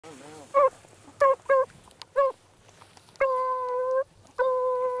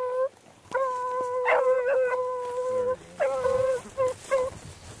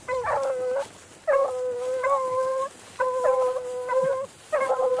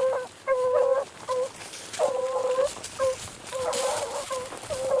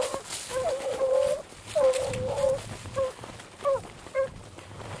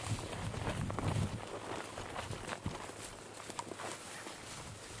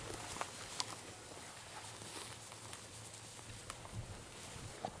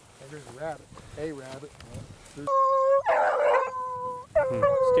There's a rabbit. A rabbit.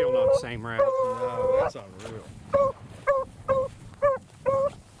 Still not the same rabbit. No, that's unreal.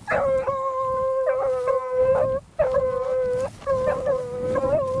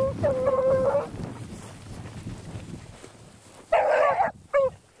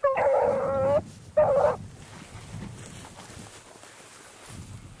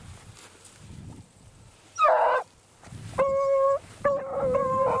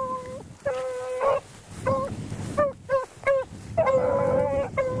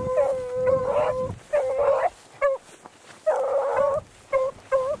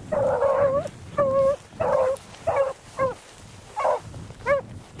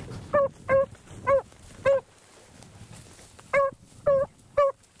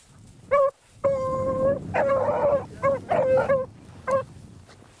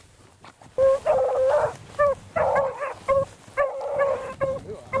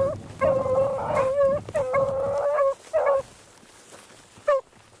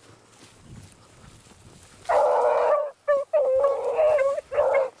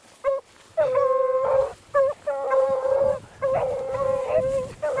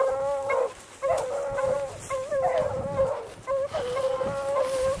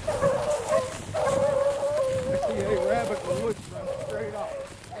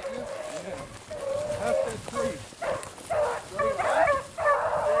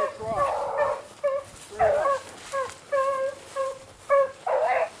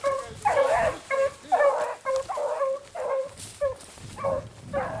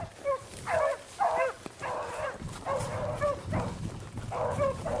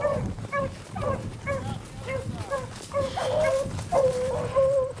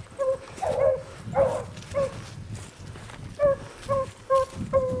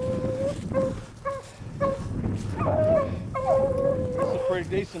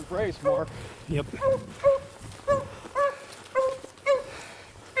 Decent brace, Mark. Yep. Better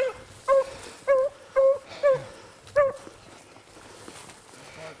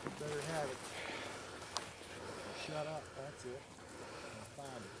have it. Shut up, that's it.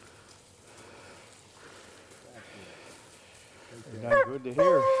 Find it. That's good to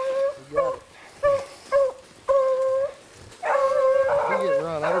hear. We got it. He get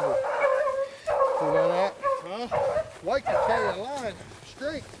run over. You know that? Huh? White can carry a line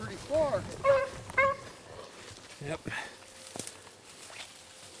straight pretty far. Yep.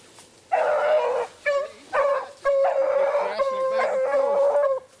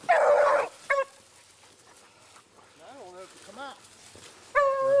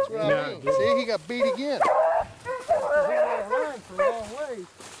 See, he got beat again. For a long ways.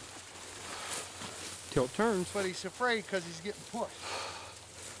 Till it turns. But he's afraid because he's getting pushed.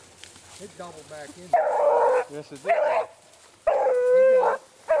 It doubled back in. Yes, it did.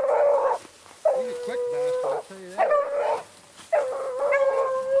 He's a quick bastard, I'll tell you that.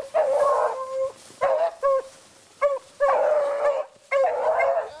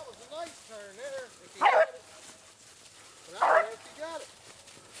 That was a nice turn there, if he got it. But I don't know if he got it.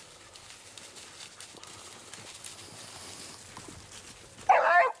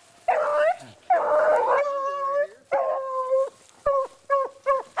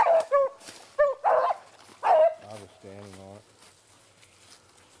 I was standing on it.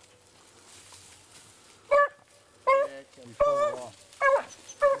 You pull it off.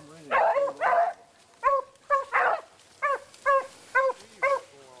 I'm ready to pull it off.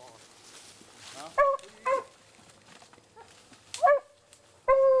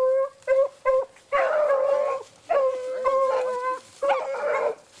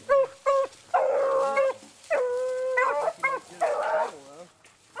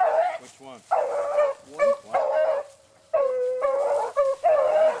 Which one?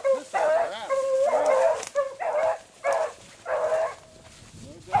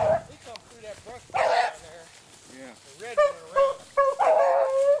 Yeah. The red went around.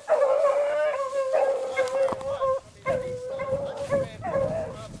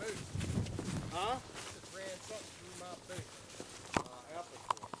 Huh? Just ran something through my boot. Apple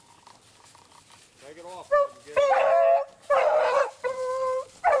core. Take it off. Get it.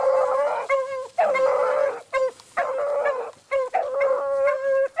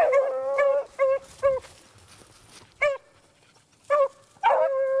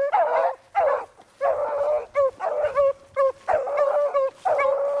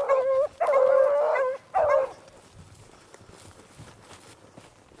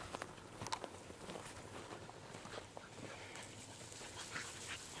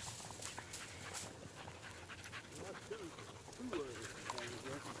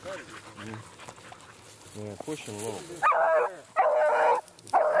 Yeah, push him a little bit.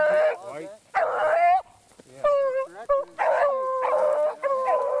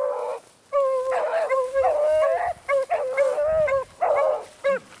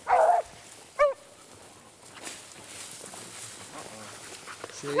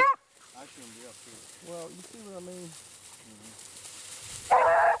 See? I shouldn't be up here. Well, you see what I mean?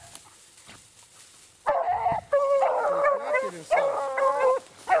 Reflected inside.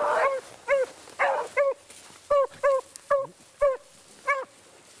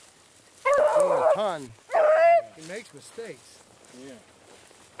 Doing a ton. He makes mistakes. Yeah.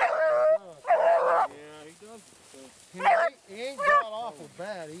 Yeah, he does. He ain't got awful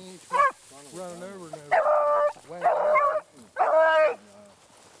bad. He ain't running over no way.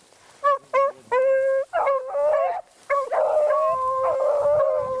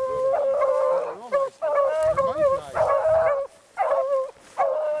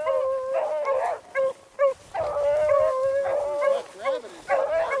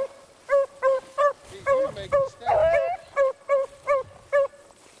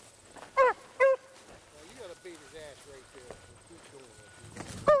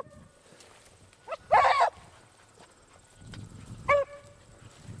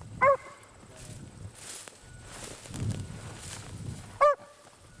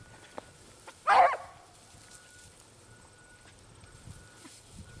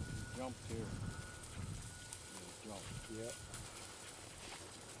 Jumped here. Jump. Yep.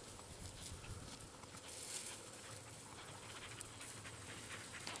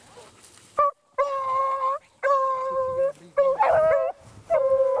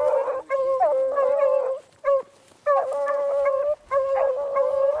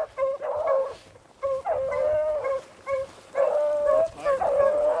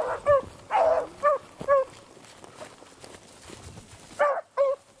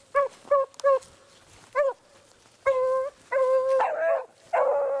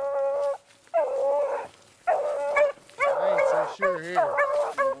 Sure here. I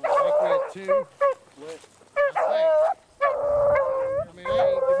think we had two. What? I mean, I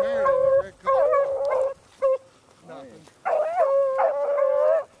ain't demerred in the red color. Nothing.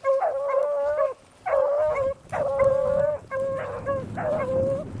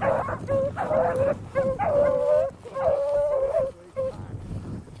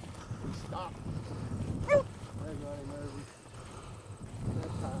 Stop. There's Ronnie Murphy.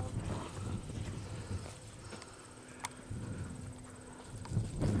 That time.